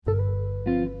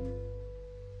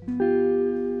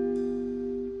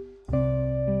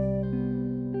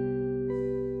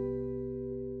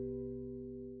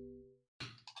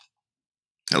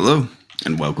Hello,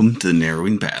 and welcome to the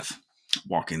Narrowing Path,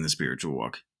 Walking the Spiritual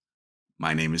Walk.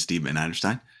 My name is Steve Van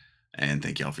Eiderstein, and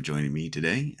thank y'all for joining me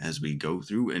today as we go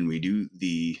through and we do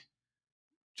the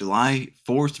July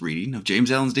 4th reading of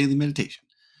James Allen's Daily Meditation.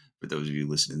 For those of you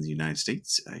listening in the United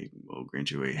States, I will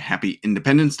grant you a happy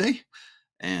Independence Day,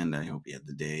 and I hope you have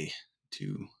the day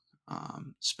to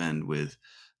spend with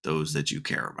those that you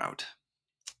care about.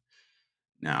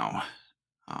 Now,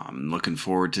 I'm looking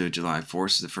forward to July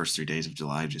 4th. The first 3 days of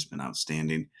July have just been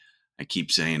outstanding. I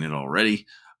keep saying it already.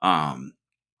 I've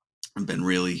been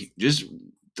really just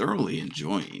thoroughly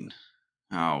enjoying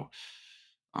how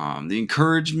the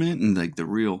encouragement and like the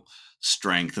real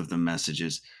strength of the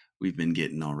messages we've been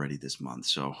getting already this month.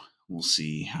 So we'll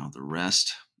see how the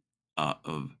rest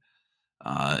of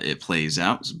it plays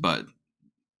out. But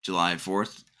July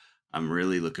 4th, I'm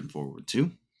really looking forward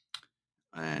to.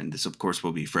 And this, of course,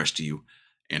 will be fresh to you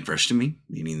and fresh to me,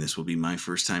 meaning this will be my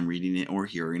first time reading it or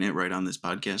hearing it right on this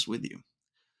podcast with you.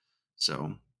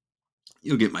 So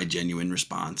you'll get my genuine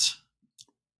response,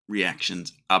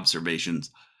 reactions,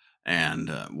 observations, and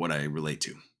what I relate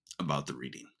to about the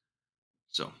reading.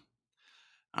 So,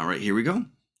 all right, here we go.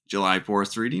 July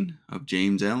 4th reading of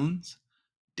James Allen's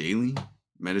Daily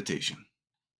Meditation.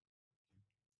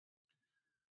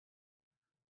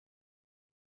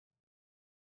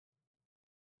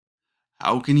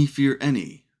 How can he fear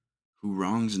any who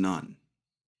wrongs none?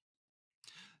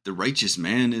 The righteous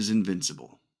man is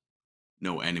invincible.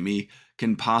 No enemy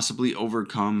can possibly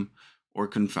overcome or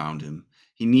confound him.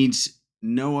 He needs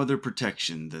no other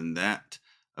protection than that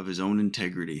of his own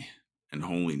integrity and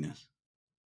holiness.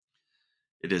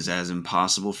 It is as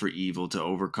impossible for evil to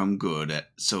overcome good,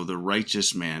 so the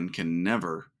righteous man can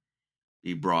never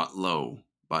be brought low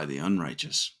by the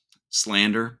unrighteous.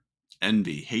 Slander,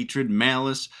 envy, hatred,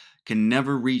 malice can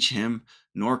never reach him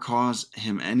nor cause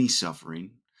him any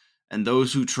suffering, and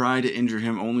those who try to injure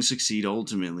him only succeed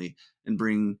ultimately in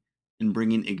bringing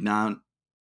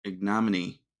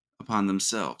ignominy upon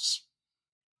themselves.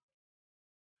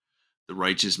 The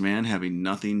righteous man, having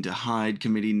nothing to hide,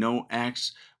 committing no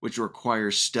acts which require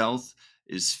stealth,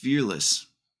 is fearless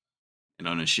and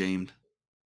unashamed.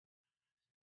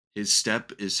 His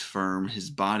step is firm,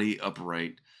 his body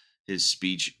upright, his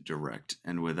speech direct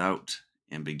and without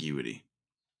ambiguity.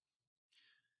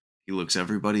 He looks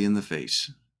everybody in the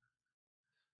face.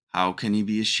 How can he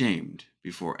be ashamed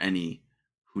before any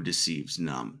who deceives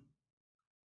none?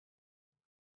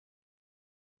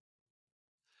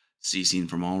 Ceasing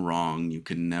from all wrong, you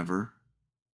can never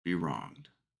be wronged.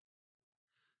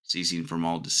 Ceasing from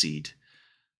all deceit,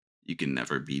 you can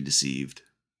never be deceived.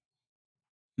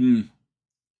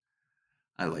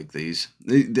 I like these.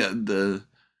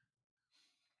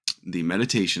 The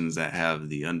meditations that have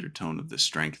the undertone of the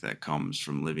strength that comes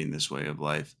from living this way of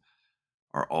life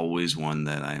are always one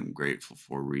that I am grateful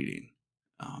for reading,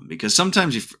 because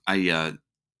sometimes I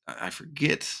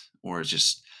forget, or it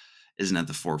just isn't at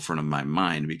the forefront of my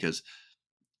mind because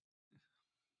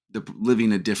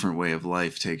living a different way of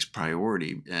life takes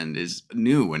priority and is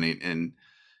new, and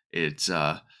it's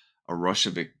a rush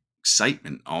of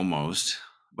excitement almost,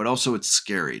 but also it's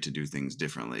scary to do things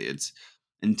differently. It's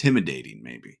intimidating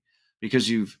maybe because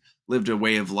you've lived a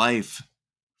way of life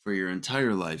for your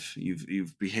entire life.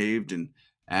 You've behaved and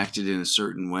acted in a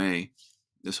certain way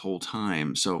this whole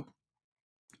time. So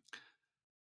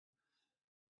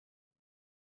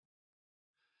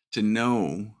to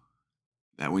know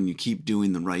that when you keep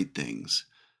doing the right things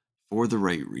for the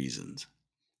right reasons,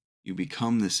 you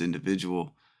become this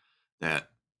individual that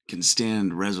can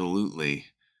stand resolutely.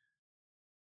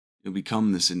 You'll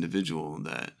become this individual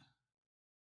that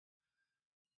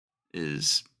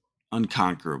is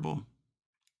unconquerable,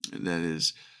 that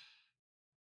is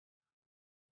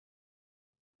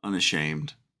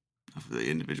unashamed of the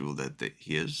individual that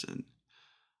he is, and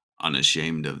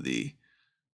unashamed of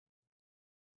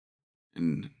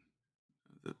and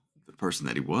the, the person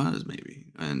that he was, maybe.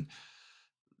 And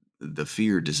the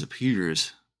fear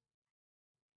disappears.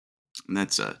 And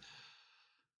that's a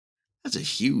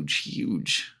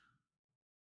huge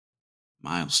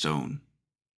milestone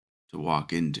to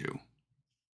walk into.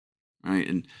 Right.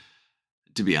 And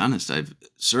to be honest, I've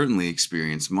certainly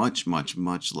experienced much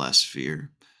less fear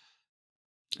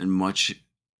and much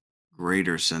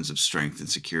greater sense of strength and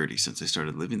security since I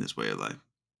started living this way of life.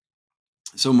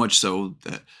 So much so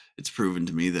that it's proven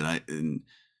to me that and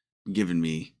given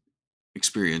me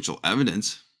experiential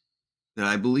evidence that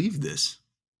I believe this.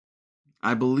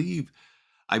 I believe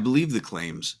I believe the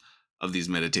claims of these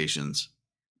meditations.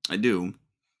 I do.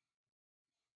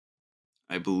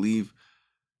 I believe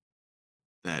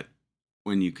that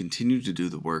when you continue to do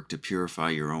the work to purify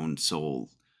your own soul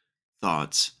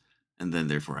thoughts, and then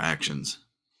therefore actions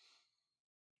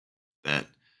that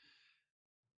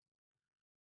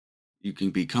you can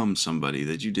become somebody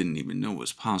that you didn't even know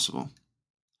was possible.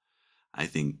 I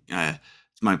think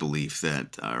it's my belief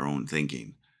that our own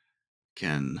thinking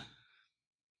can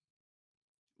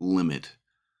limit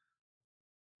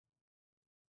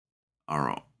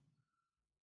our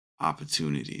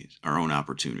opportunities, our own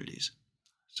opportunities.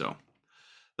 So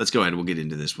let's go ahead. We'll get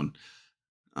into this one.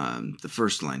 The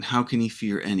first line: How can he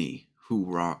fear any who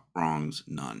wrongs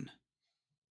none?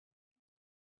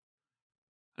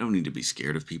 I don't need to be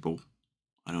scared of people.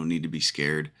 I don't need to be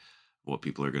scared of what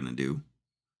people are going to do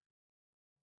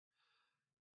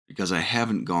because I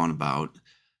haven't gone about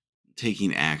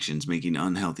taking actions, making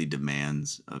unhealthy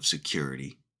demands of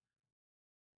security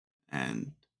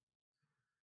and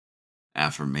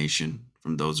affirmation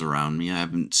from those around me. I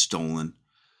haven't stolen.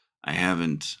 I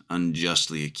haven't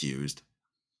unjustly accused,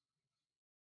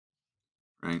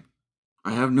 right?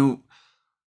 I have no,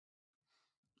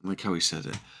 like how he said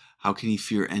it, how can he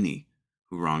fear any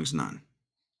who wrongs none?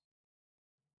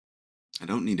 I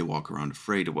don't need to walk around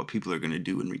afraid of what people are going to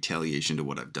do in retaliation to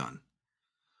what I've done,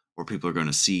 or people are going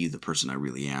to see the person I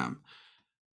really am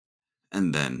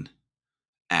and then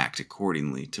act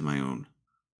accordingly to my own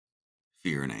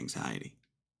fear and anxiety.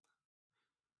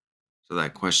 So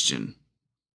that question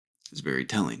is very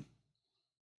telling.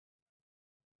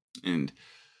 And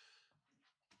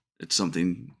it's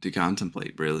something to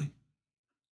contemplate, really.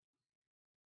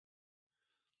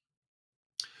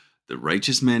 The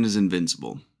righteous man is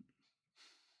invincible.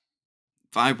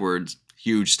 5 words,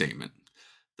 huge statement.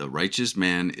 The righteous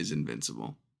man is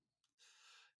invincible.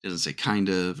 It doesn't say kind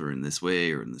of, or in this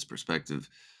way, or in this perspective,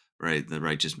 right? The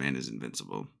righteous man is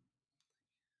invincible.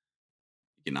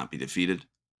 He cannot be defeated.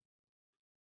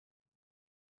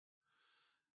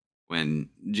 When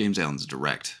James Allen's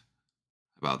direct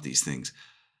about these things,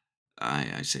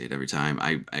 I say it every time.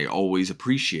 I always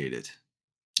appreciate it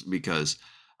because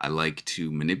I like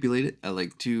to manipulate it. I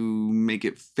like to make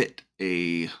it fit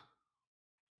a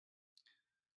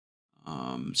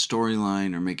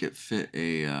storyline or make it fit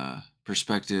a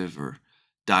perspective or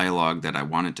dialogue that I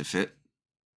want it to fit,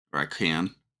 or I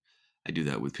can. I do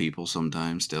that with people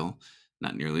sometimes still.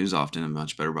 Not nearly as often. I'm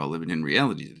much better about living in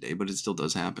reality today, but it still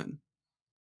does happen.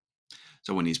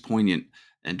 So when he's poignant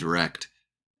and direct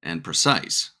and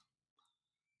precise,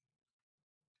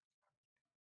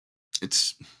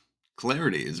 it's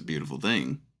clarity is a beautiful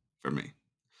thing for me.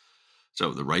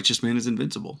 So the righteous man is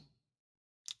invincible.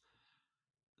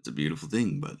 It's a beautiful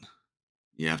thing, but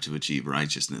you have to achieve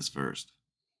righteousness first.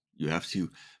 You have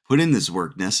to put in this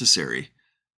work necessary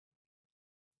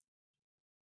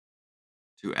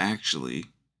to actually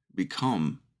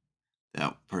become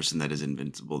that person that is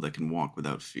invincible, that can walk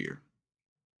without fear.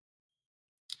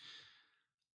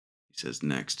 He says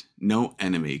next, no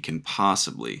enemy can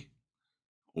possibly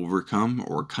overcome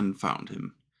or confound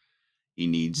him. He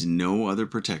needs no other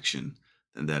protection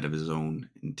than that of his own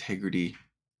integrity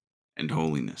and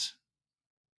holiness.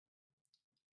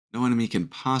 No enemy can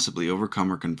possibly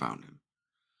overcome or confound him.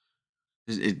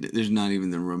 There's not even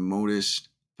the remotest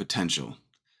potential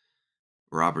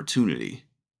or opportunity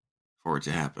for it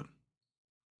to happen.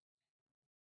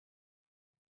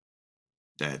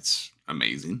 That's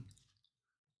amazing.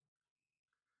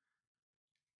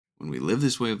 When we live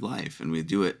this way of life and we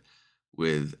do it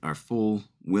with our full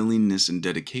willingness and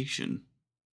dedication,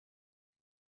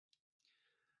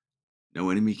 no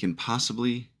enemy can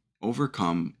possibly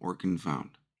overcome or confound.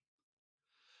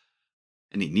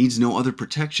 And he needs no other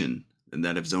protection than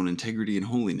that of his own integrity and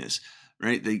holiness,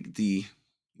 right? The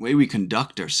way we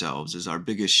conduct ourselves is our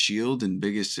biggest shield and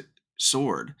biggest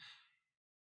sword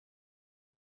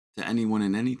to anyone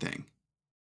and anything.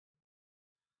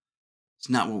 It's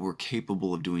not what we're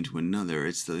capable of doing to another.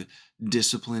 It's the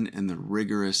discipline and the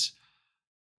rigorous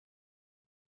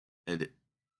ad-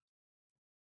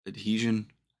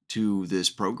 adhesion to this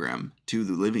program, to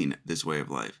the living this way of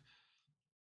life.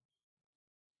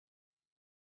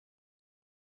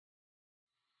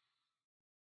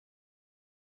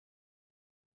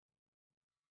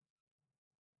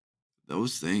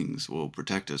 Those things will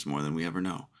protect us more than we ever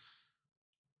know.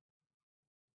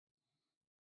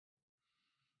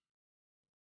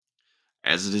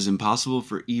 As it is impossible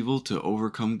for evil to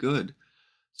overcome good,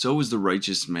 so is the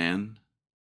righteous man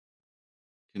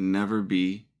can never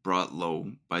be brought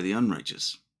low by the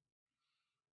unrighteous.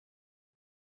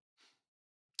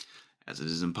 As it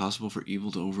is impossible for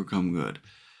evil to overcome good.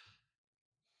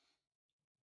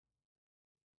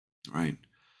 Right?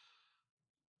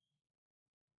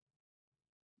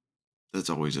 That's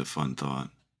always a fun thought.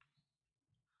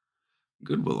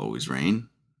 Good will always reign.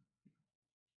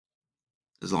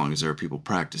 as long as there are people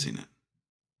practicing it,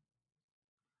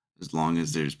 as long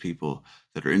as there's people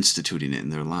that are instituting it in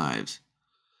their lives,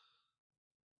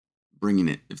 bringing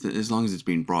it, as long as it's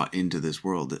being brought into this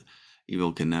world, that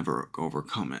evil can never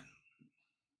overcome it.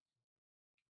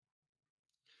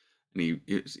 And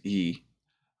he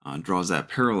draws that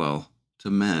parallel to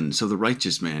men. So the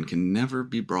righteous man can never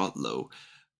be brought low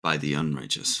by the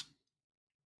unrighteous.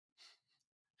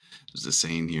 There's a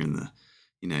saying here in the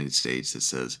United States that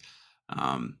says,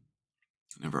 um,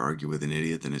 never argue with an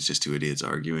idiot, then it's just two idiots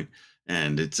arguing.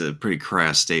 And it's a pretty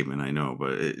crass statement, I know,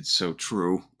 but it's so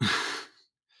true.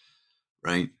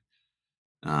 Right?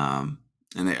 Um,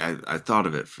 and I thought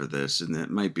of it for this, and it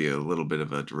might be a little bit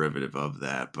of a derivative of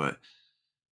that, but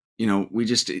we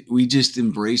just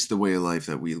embrace the way of life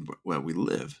that we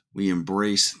live. We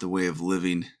embrace the way of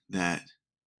living that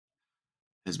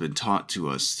has been taught to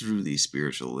us through these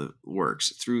spiritual works,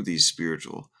 through these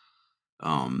spiritual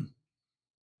um,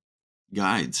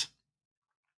 guides,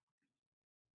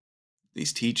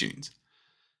 these teachings,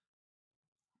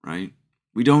 right?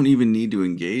 We don't even need to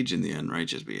engage in the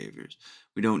unrighteous behaviors.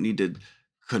 We don't need to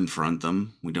confront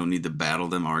them. We don't need to battle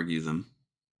them, argue them.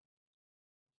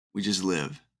 We just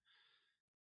live.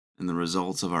 And the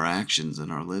results of our actions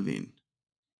and our living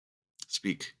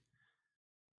speak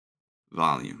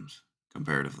volumes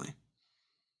comparatively.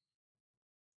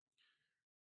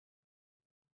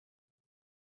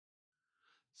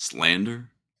 Slander,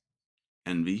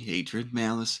 envy, hatred,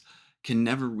 malice can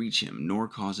never reach him nor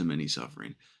cause him any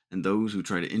suffering, and those who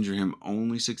try to injure him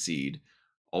only succeed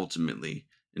ultimately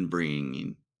in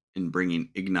bringing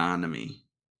ignominy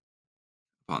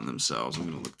upon themselves.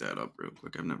 I'm going to look that up real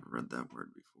quick. I've never read that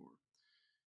word before.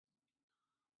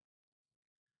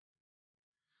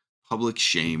 Public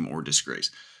shame or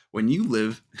disgrace. When you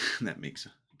live, that makes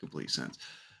complete sense.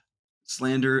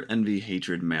 Slander, envy,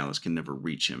 hatred, malice can never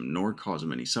reach him nor cause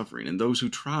him any suffering, and those who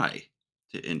try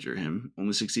to injure him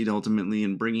only succeed ultimately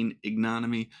in bringing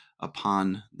ignominy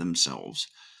upon themselves.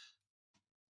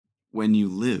 When you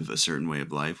live a certain way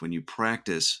of life, when you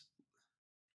practice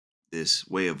this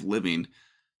way of living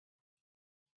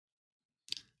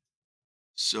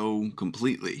so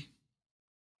completely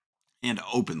and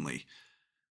openly,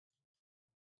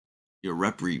 your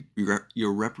reputation,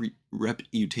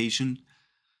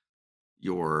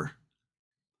 your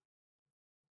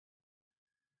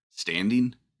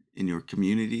standing in your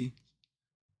community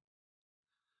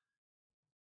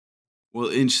will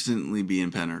instantly be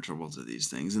impenetrable to these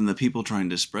things. And the people trying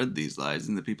to spread these lies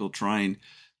and the people trying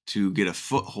to get a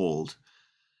foothold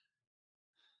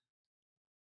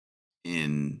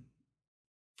in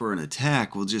for an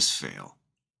attack will just fail.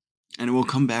 And it will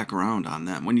come back around on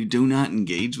them. When you do not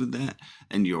engage with that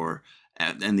and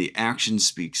the action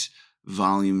speaks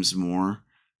volumes more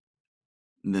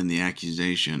than the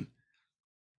accusation,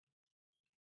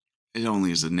 it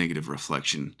only is a negative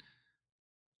reflection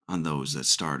on those that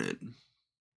started.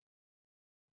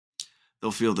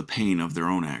 They'll feel the pain of their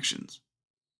own actions,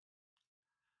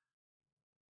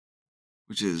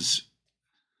 which is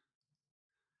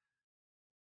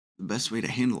the best way to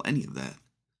handle any of that,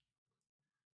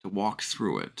 to walk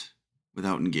through it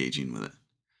without engaging with it,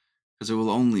 because it will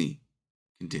only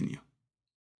continue.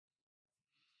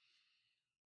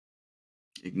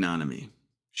 Ignominy,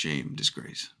 shame,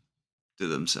 disgrace to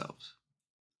themselves.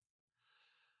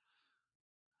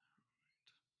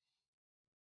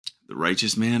 The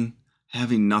righteous man,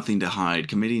 having nothing to hide,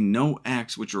 committing no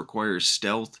acts which require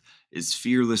stealth, is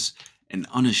fearless and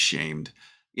unashamed.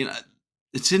 You know,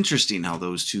 it's interesting how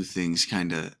those two things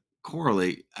kind of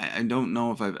correlate. I don't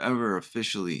know if I've ever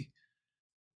officially.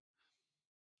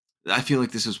 I feel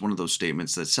like this is one of those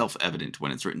statements that's self evident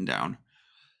when it's written down.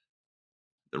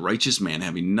 The righteous man,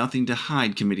 having nothing to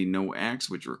hide, committing no acts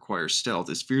which require stealth,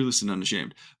 is fearless and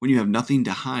unashamed. When you have nothing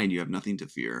to hide, you have nothing to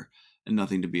fear and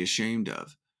nothing to be ashamed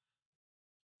of.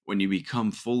 When you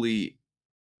become fully,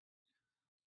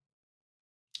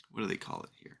 what do they call it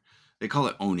here? They call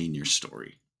it owning your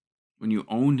story. When you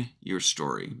own your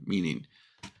story, meaning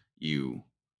you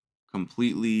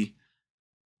completely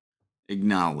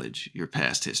acknowledge your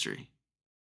past history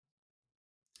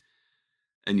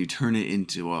and you turn it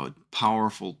into a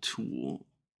powerful tool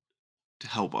to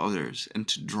help others and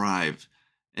to drive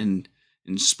and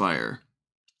inspire,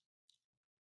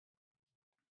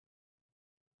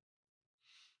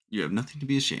 you have nothing to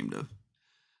be ashamed of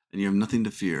and you have nothing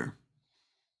to fear.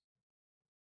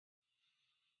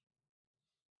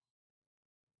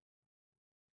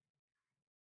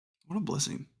 What a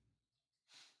blessing.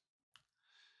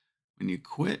 When you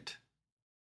quit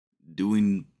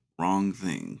doing wrong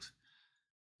things,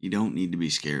 you don't need to be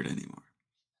scared anymore.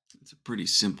 It's a pretty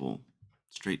simple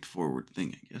straightforward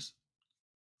thing, I guess.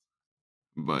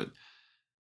 But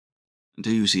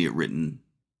until you see it written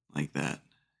like that,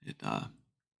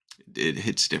 it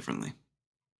hits differently.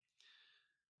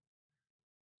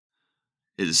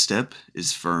 His step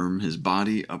is firm, his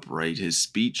body upright, his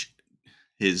speech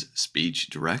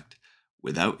direct,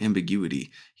 without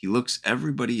ambiguity. He looks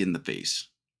everybody in the face.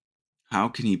 How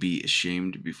can he be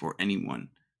ashamed before anyone,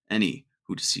 any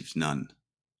who deceives none?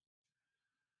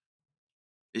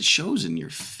 It shows in your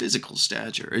physical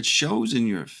stature. It shows in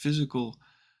your physical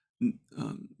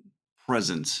um,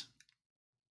 presence,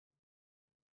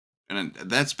 and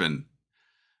that's been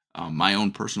my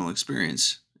own personal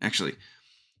experience. Actually,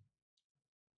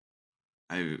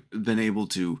 I've been able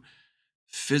to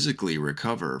physically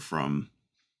recover from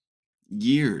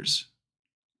years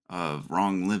of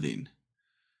wrong living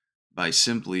by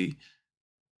simply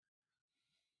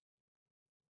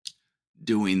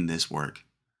doing this work,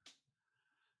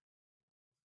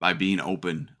 by being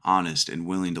open, honest, and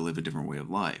willing to live a different way of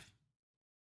life.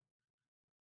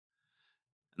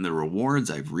 And the rewards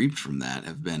I've reaped from that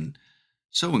have been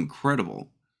so incredible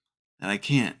that I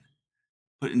can't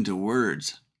put into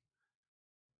words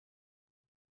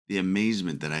the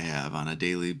amazement that I have on a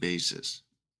daily basis.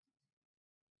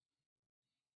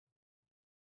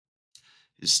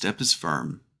 His step is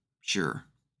firm, sure,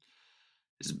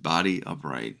 his body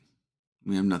upright.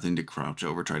 We have nothing to crouch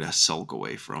over, try to sulk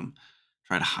away from,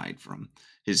 try to hide from.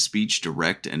 His speech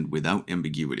direct and without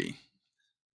ambiguity.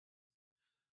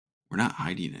 We're not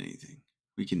hiding anything.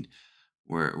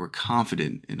 We're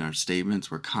confident in our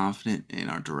statements, we're confident in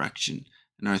our direction,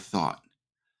 in our thought.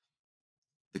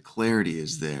 The clarity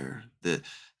is there.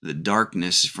 The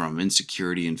darkness from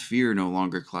insecurity and fear no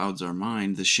longer clouds our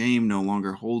mind. The shame no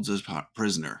longer holds us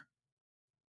prisoner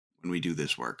when we do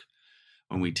this work,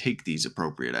 when we take these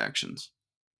appropriate actions.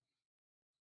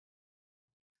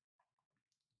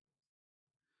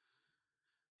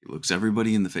 He looks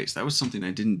everybody in the face. That was something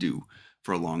I didn't do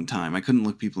for a long time. I couldn't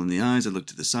look people in the eyes. I looked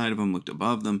to the side of them, looked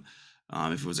above them.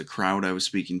 If it was a crowd I was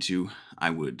speaking to, I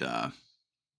would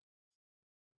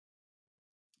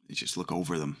just look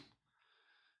over them,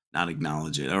 not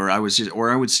acknowledge it, or I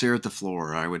would stare at the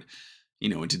floor. Or I would,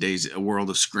 in today's world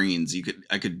of screens,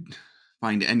 I could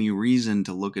find any reason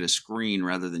to look at a screen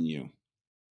rather than you.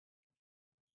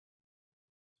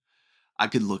 I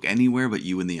could look anywhere but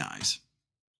you in the eyes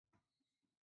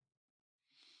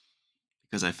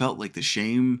because I felt like the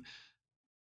shame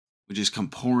would just come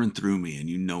pouring through me, and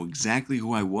you know exactly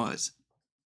who I was.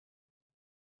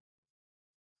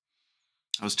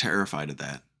 I was terrified of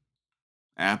that.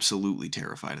 Absolutely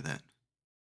terrified of that.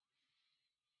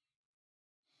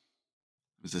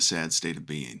 It was a sad state of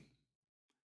being.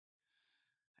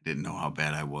 I didn't know how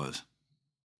bad I was.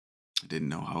 I didn't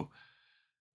know how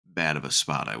bad of a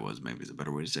spot I was, maybe is a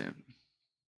better way to say it.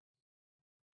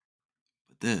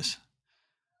 But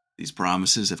these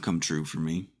promises have come true for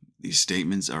me. These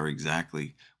statements are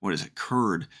exactly what has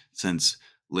occurred since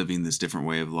living this different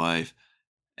way of life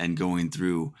and going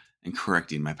through and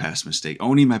correcting my past mistake,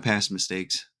 owning my past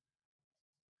mistakes,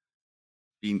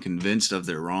 being convinced of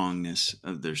their wrongness,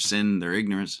 of their sin, their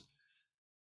ignorance,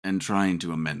 and trying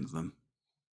to amend them.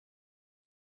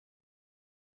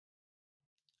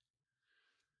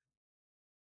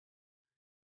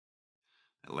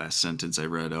 That last sentence I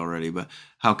read already, but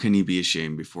how can he be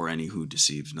ashamed before any who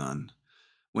deceives none?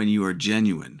 When you are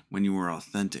genuine, when you are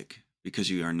authentic,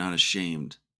 because you are not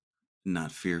ashamed,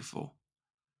 not fearful,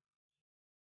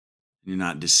 you're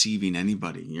not deceiving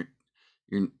anybody.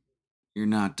 You're you're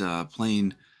not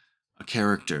playing a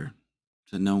character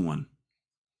to no one.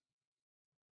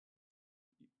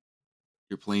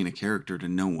 You're playing a character to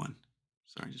no one.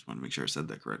 Sorry, I just want to make sure I said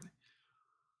that correctly.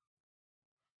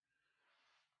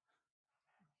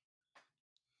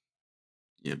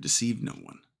 You have deceived no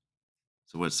one.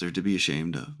 So what's there to be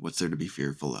ashamed of? What's there to be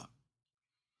fearful of?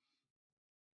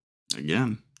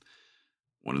 Again,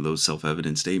 one of those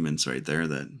self-evident statements right there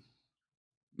that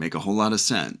make a whole lot of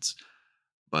sense,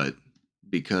 but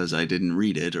because I didn't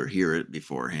read it or hear it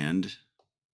beforehand,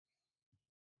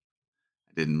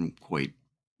 I didn't quite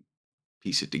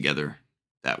piece it together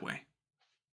that way.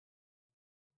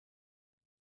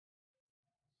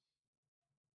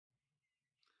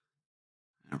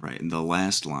 All right, and the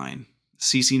last line,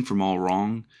 ceasing from all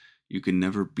wrong, you can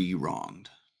never be wronged.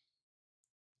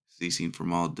 Ceasing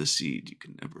from all deceit, you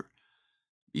can never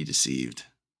be deceived.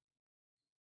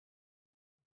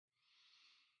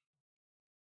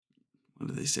 What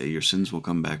do they say? Your sins will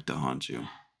come back to haunt you.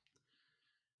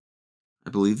 I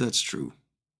believe that's true.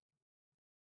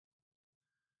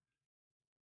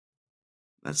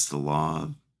 That's the law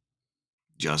of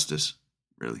justice,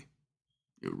 really.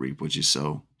 You'll reap what you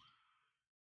sow.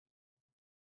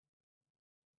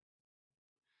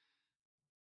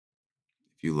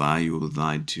 If you lie, you will be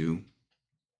lied to.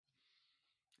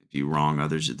 If you wrong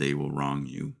others, they will wrong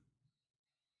you.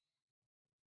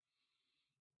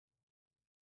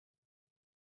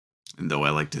 And though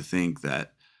I like to think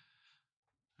that,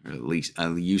 or at least I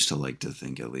used to like to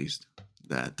think, at least,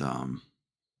 that I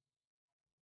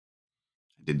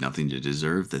did nothing to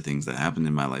deserve the things that happened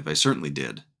in my life, I certainly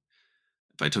did.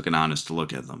 If I took an honest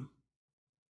look at them.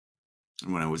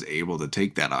 And when I was able to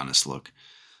take that honest look,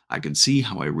 I could see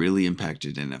how I really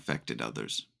impacted and affected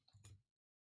others.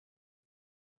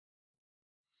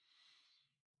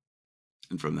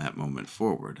 And from that moment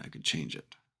forward, I could change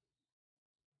it.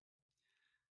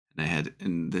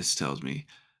 And this tells me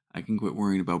I can quit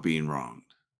worrying about being wronged.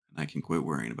 And I can quit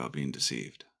worrying about being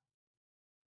deceived.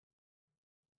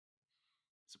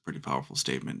 It's a pretty powerful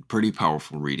statement, pretty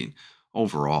powerful reading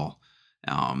overall.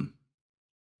 Um,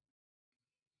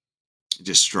 it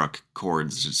just struck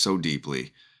chords so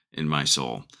deeply in my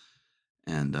soul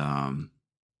and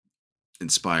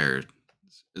inspired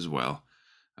as well.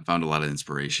 I found a lot of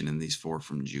inspiration in these four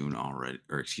from June already,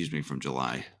 or excuse me, from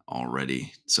July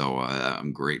already. So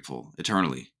I'm grateful,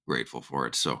 eternally grateful for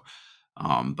it. So,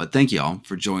 but thank you all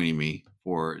for joining me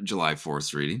for July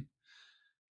 4th reading.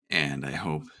 And I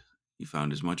hope you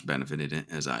found as much benefit in it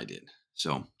as I did.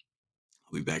 So I'll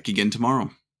be back again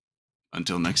tomorrow.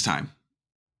 Until next time,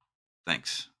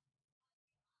 thanks.